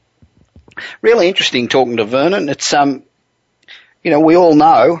 Really interesting talking to Vernon. It's, we all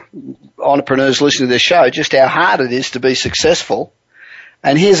know, entrepreneurs listening to this show, just how hard it is to be successful.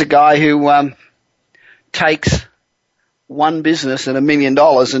 And here's a guy who takes one business and $1 million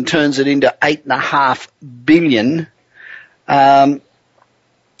and turns it into $8.5 billion.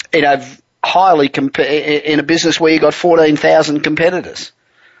 In a business where you got 14,000 competitors.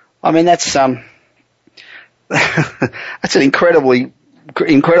 I mean, that's an incredible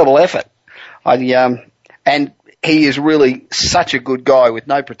effort. And he is really such a good guy with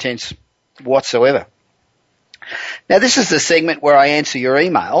no pretense whatsoever. Now, this is the segment where I answer your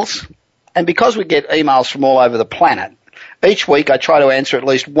emails. And because we get emails from all over the planet, each week I try to answer at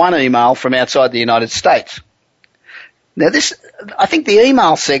least one email from outside the United States. Now I think the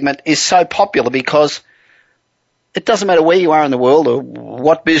email segment is so popular because it doesn't matter where you are in the world or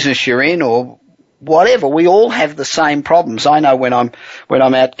what business you're in or whatever, we all have the same problems. I know when I'm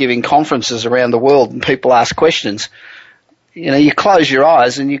out giving conferences around the world and people ask questions, you close your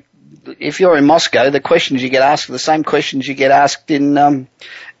eyes and if you're in Moscow, the questions you get asked are the same questions you get asked in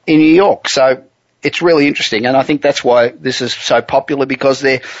New York. So it's really interesting, and I think that's why this is so popular, because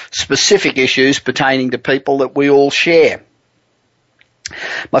they're specific issues pertaining to people that we all share.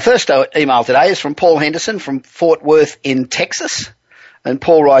 My first email today is from Paul Henderson from Fort Worth in Texas, and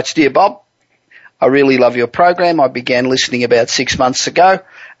Paul writes, "Dear Bob, I really love your program. I began listening about 6 months ago,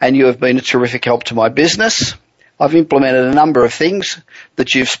 and you have been a terrific help to my business. I've implemented a number of things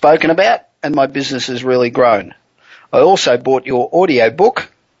that you've spoken about, and my business has really grown. I also bought your audio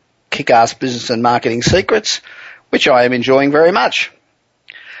book, Kick-Ass Business and Marketing Secrets, which I am enjoying very much.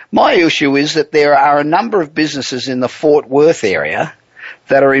 My issue is that there are a number of businesses in the Fort Worth area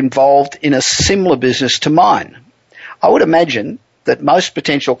that are involved in a similar business to mine. I would imagine that most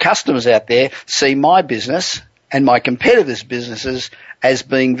potential customers out there see my business and my competitors' businesses as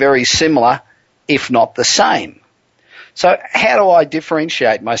being very similar, if not the same. So how do I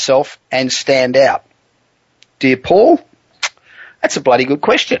differentiate myself and stand out?" Dear Paul, that's a bloody good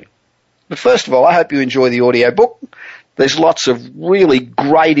question. But first of all, I hope you enjoy the audio book. There's lots of really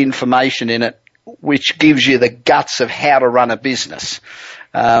great information in it which gives you the guts of how to run a business.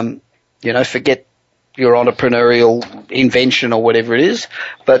 Forget your entrepreneurial invention or whatever it is,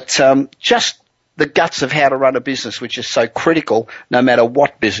 but just the guts of how to run a business, which is so critical no matter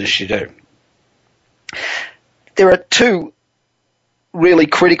what business you do. There are two really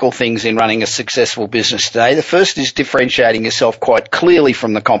critical things in running a successful business today. The first is differentiating yourself quite clearly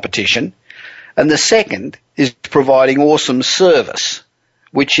from the competition, and the second is providing awesome service,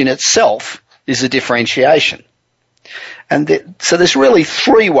 which in itself is a differentiation. And so there's really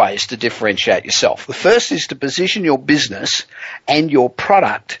three ways to differentiate yourself. The first is to position your business and your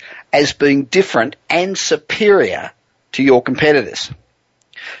product as being different and superior to your competitors.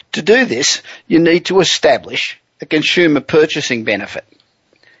 To do this, you need to establish a consumer purchasing benefit.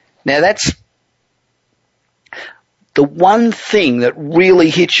 Now that's the one thing that really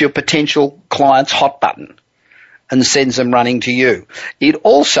hits your potential client's hot button and sends them running to you. It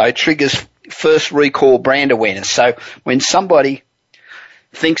also triggers first recall brand awareness. So when somebody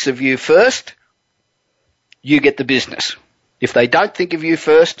thinks of you first, you get the business. If they don't think of you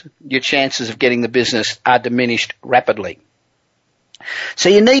first, your chances of getting the business are diminished rapidly. So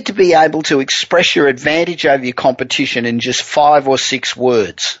you need to be able to express your advantage over your competition in just 5 or 6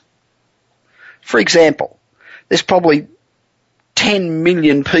 words. For example, there's probably 10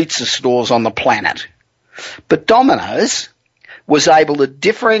 million pizza stores on the planet, but Domino's was able to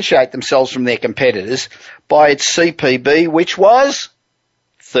differentiate themselves from their competitors by its CPB, which was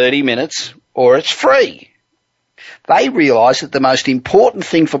 30 minutes or it's free. They realised that the most important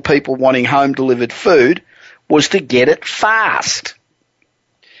thing for people wanting home-delivered food was to get it fast.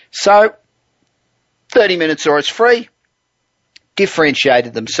 So 30 minutes or it's free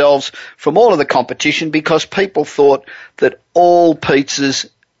differentiated themselves from all of the competition because people thought that all pizzas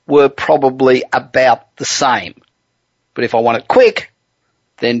were probably about the same. But if I want it quick,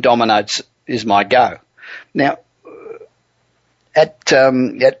 then Domino's is my go. Now, at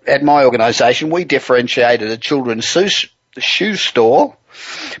my organisation, we differentiated a children's shoe store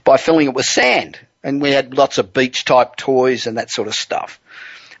by filling it with sand, and we had lots of beach-type toys and that sort of stuff.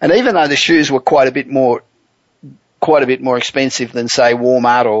 And even though the shoes were quite a bit more expensive than, say,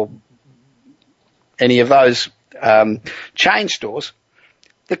 Walmart or any of those chain stores,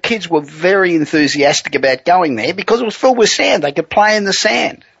 the kids were very enthusiastic about going there because it was filled with sand. They could play in the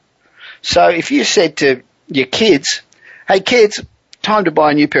sand. So if you said to your kids, "Hey kids, time to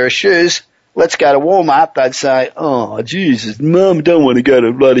buy a new pair of shoes, let's go to Walmart," they'd say, "Oh, Jesus, Mum, I don't want to go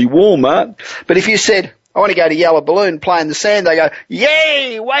to bloody Walmart." But if you said, "I want to go to Yellow Balloon, play in the sand," they go,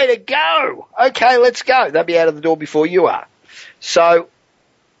 "Yay, way to go. Okay, let's go." They'll be out of the door before you are. So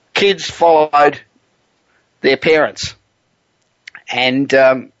kids followed their parents. And,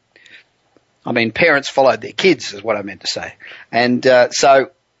 parents followed their kids is what I meant to say. And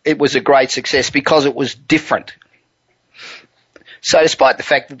so it was a great success because it was different. So despite the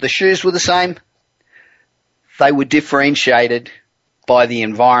fact that the shoes were the same, they were differentiated by the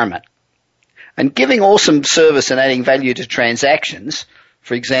environment. And giving awesome service and adding value to transactions,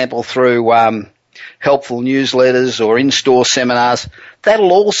 for example, through helpful newsletters or in-store seminars,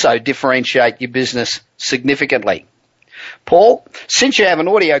 that'll also differentiate your business significantly. Paul, since you have an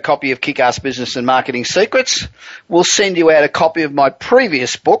audio copy of Kick-Ass Business and Marketing Secrets, we'll send you out a copy of my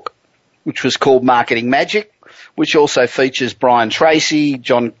previous book, which was called Marketing Magic, which also features Brian Tracy,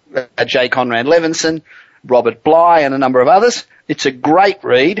 J. Conrad Levinson, Robert Bly, and a number of others. It's a great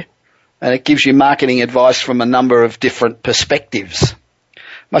read, and it gives you marketing advice from a number of different perspectives.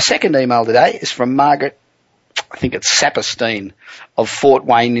 My second email today is from Margaret, I think it's Saperstein, of Fort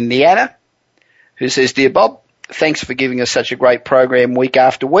Wayne, Indiana, who says, Dear Bob, thanks for giving us such a great program week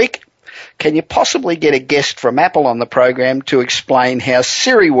after week. Can you possibly get a guest from Apple on the program to explain how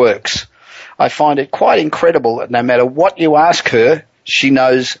Siri works? I find it quite incredible that no matter what you ask her, she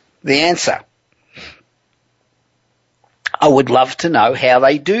knows the answer. I would love to know how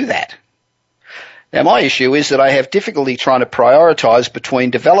they do that. Now, my issue is that I have difficulty trying to prioritize between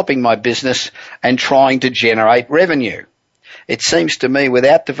developing my business and trying to generate revenue. It seems to me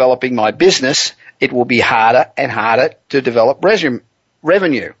without developing my business, it will be harder and harder to develop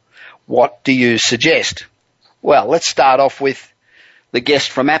revenue. What do you suggest? Well, let's start off with the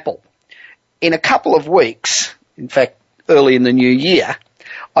guest from Apple. In a couple of weeks, in fact, early in the new year,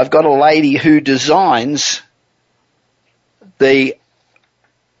 I've got a lady who designs the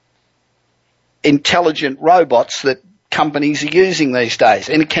intelligent robots that companies are using these days,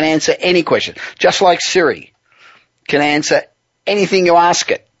 and it can answer any question, just like Siri can answer anything you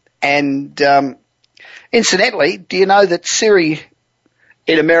ask it. And incidentally, do you know that Siri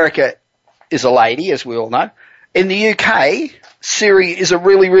in America is a lady, as we all know? In the UK, Siri is a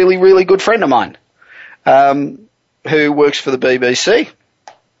really, really, really good friend of mine who works for the BBC.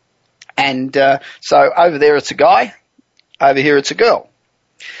 And so over there it's a guy, over here it's a girl.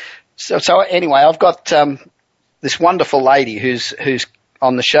 So anyway, I've got this wonderful lady who's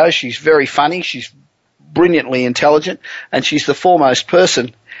on the show. She's very funny. She's brilliantly intelligent, and she's the foremost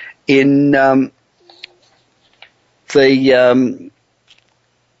person in the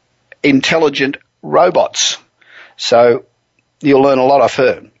intelligent robots. So you'll learn a lot of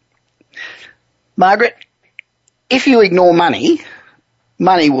her. Margaret, if you ignore money,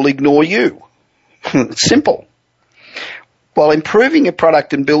 money will ignore you. It's simple. While improving your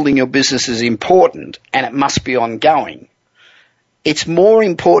product and building your business is important, and it must be ongoing, it's more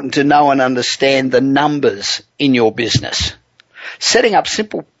important to know and understand the numbers in your business. Setting up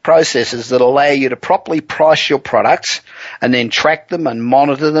simple processes that allow you to properly price your products and then track them and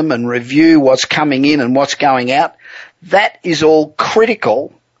monitor them and review what's coming in and what's going out, that is all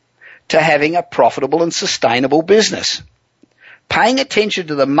critical to having a profitable and sustainable business. Paying attention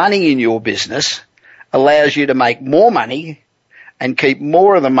to the money in your business allows you to make more money and keep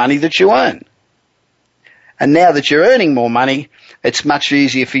more of the money that you earn. And now that you're earning more money, it's much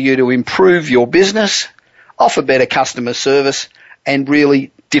easier for you to improve your business, offer better customer service, and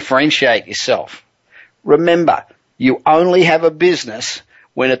really differentiate yourself. Remember, you only have a business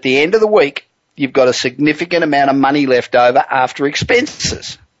when at the end of the week you've got a significant amount of money left over after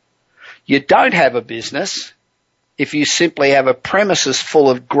expenses. You don't have a business if you simply have a premises full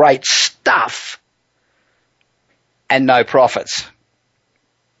of great stuff and no profits.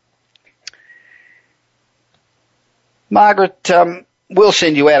 Margaret, we'll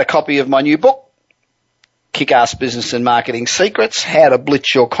send you out a copy of my new book, Kick-Ass Business and Marketing Secrets, How to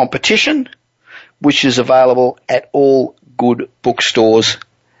Blitz Your Competition, which is available at all good bookstores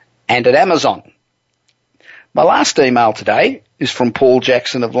and at Amazon. My last email today is from Paul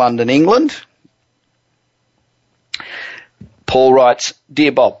Jackson of London, England. Paul writes,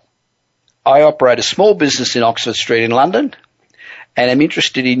 Dear Bob, I operate a small business in Oxford Street in London and am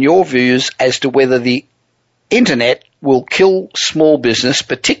interested in your views as to whether the internet will kill small business,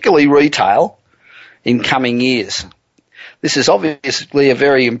 particularly retail, in coming years. This is obviously a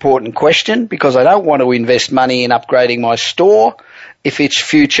very important question because I don't want to invest money in upgrading my store if its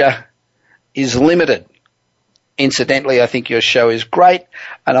future is limited. Incidentally, I think your show is great,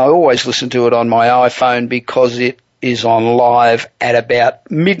 and I always listen to it on my iPhone because it is on live at about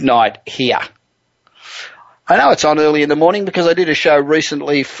midnight here. I know it's on early in the morning because I did a show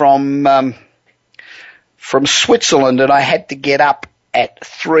recently from Switzerland, and I had to get up at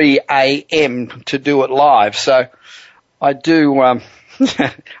 3 a.m. to do it live. So I do,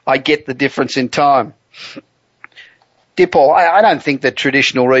 I get the difference in time. Dear Paul, I don't think that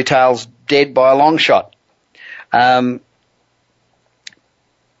traditional retail's dead by a long shot.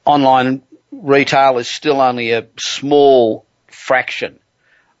 Online retail is still only a small fraction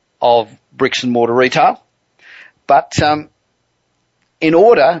of bricks and mortar retail. But in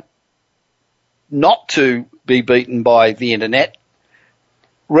order not to be beaten by the internet,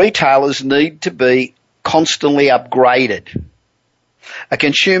 retailers need to be constantly upgraded. A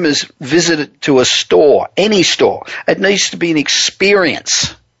consumer's visit to a store, any store, it needs to be an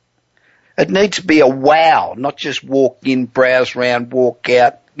experience. It needs to be a wow, not just walk in, browse around, walk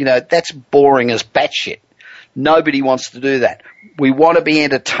out. That's boring as batshit. Nobody wants to do that. We want to be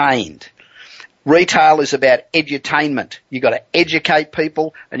entertained. Retail is about edutainment. You've got to educate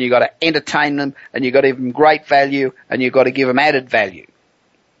people, and you've got to entertain them, and you've got to give them great value, and you've got to give them added value.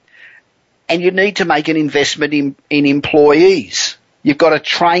 And you need to make an investment in employees. You've got to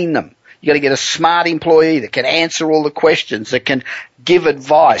train them. You've got to get a smart employee that can answer all the questions, that can give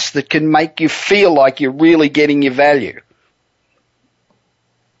advice, that can make you feel like you're really getting your value.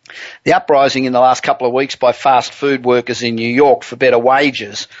 The uprising in the last couple of weeks by fast food workers in New York for better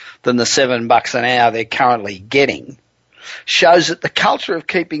wages than the $7 an hour they're currently getting shows that the culture of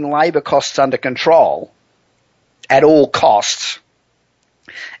keeping labour costs under control at all costs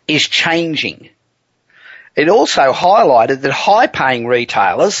is changing. It also highlighted that high-paying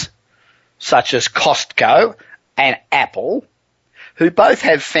retailers, such as Costco and Apple, who both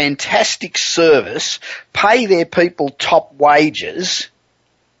have fantastic service, pay their people top wages,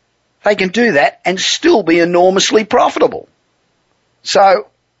 they can do that and still be enormously profitable. So,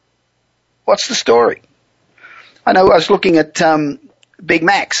 what's the story? I know I was looking at Big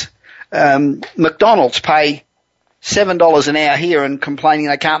Macs. McDonald's pay $7 an hour here and complaining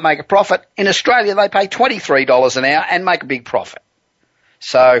they can't make a profit. In Australia, they pay $23 an hour and make a big profit.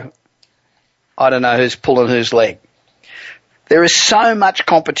 So, I don't know who's pulling whose leg. There is so much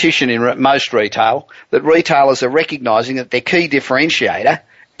competition in most retail that retailers are recognising that their key differentiator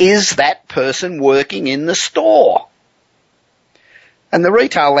is that person working in the store. And the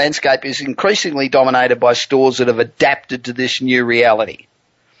retail landscape is increasingly dominated by stores that have adapted to this new reality.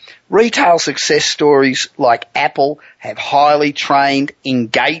 Retail success stories like Apple have highly trained,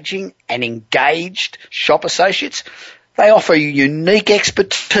 engaging and engaged shop associates. They offer you unique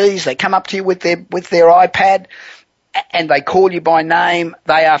expertise. They come up to you with their iPad and they call you by name.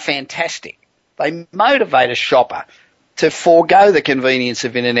 They are fantastic. They motivate a shopper to forego the convenience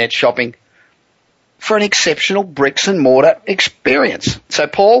of internet shopping for an exceptional bricks and mortar experience. So,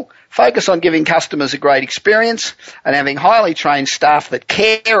 Paul, focus on giving customers a great experience and having highly trained staff that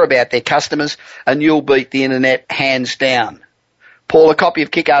care about their customers, and you'll beat the internet hands down. Paul, a copy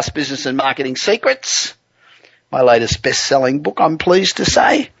of Kick-Ass Business and Marketing Secrets, my latest best-selling book, I'm pleased to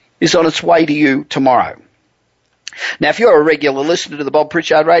say, is on its way to you tomorrow. Now, if you're a regular listener to the Bob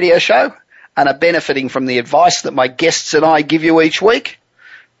Pritchard Radio Show and are benefiting from the advice that my guests and I give you each week,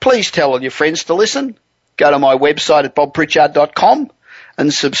 please tell all your friends to listen. Go to my website at bobpritchard.com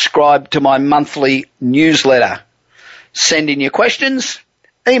and subscribe to my monthly newsletter. Send in your questions,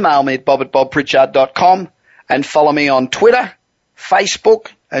 email me at bob@bobpritchard.com, and follow me on Twitter, Facebook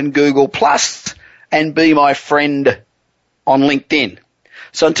and Google+, and be my friend on LinkedIn.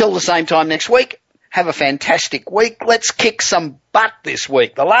 So until the same time next week, have a fantastic week. Let's kick some butt this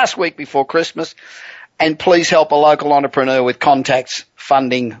week, the last week before Christmas, and please help a local entrepreneur with contacts,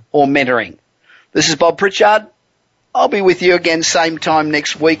 funding or mentoring. This is Bob Pritchard. I'll be with you again same time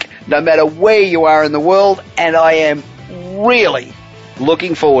next week, no matter where you are in the world, and I am really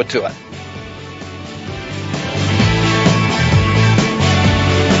looking forward to it.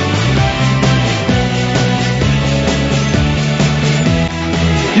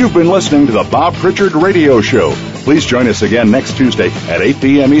 You've been listening to the Bob Pritchard Radio Show. Please join us again next Tuesday at 8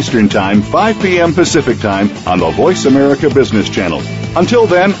 p.m. Eastern Time, 5 p.m. Pacific Time on the Voice America Business Channel. Until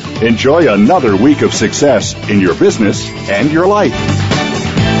then, enjoy another week of success in your business and your life.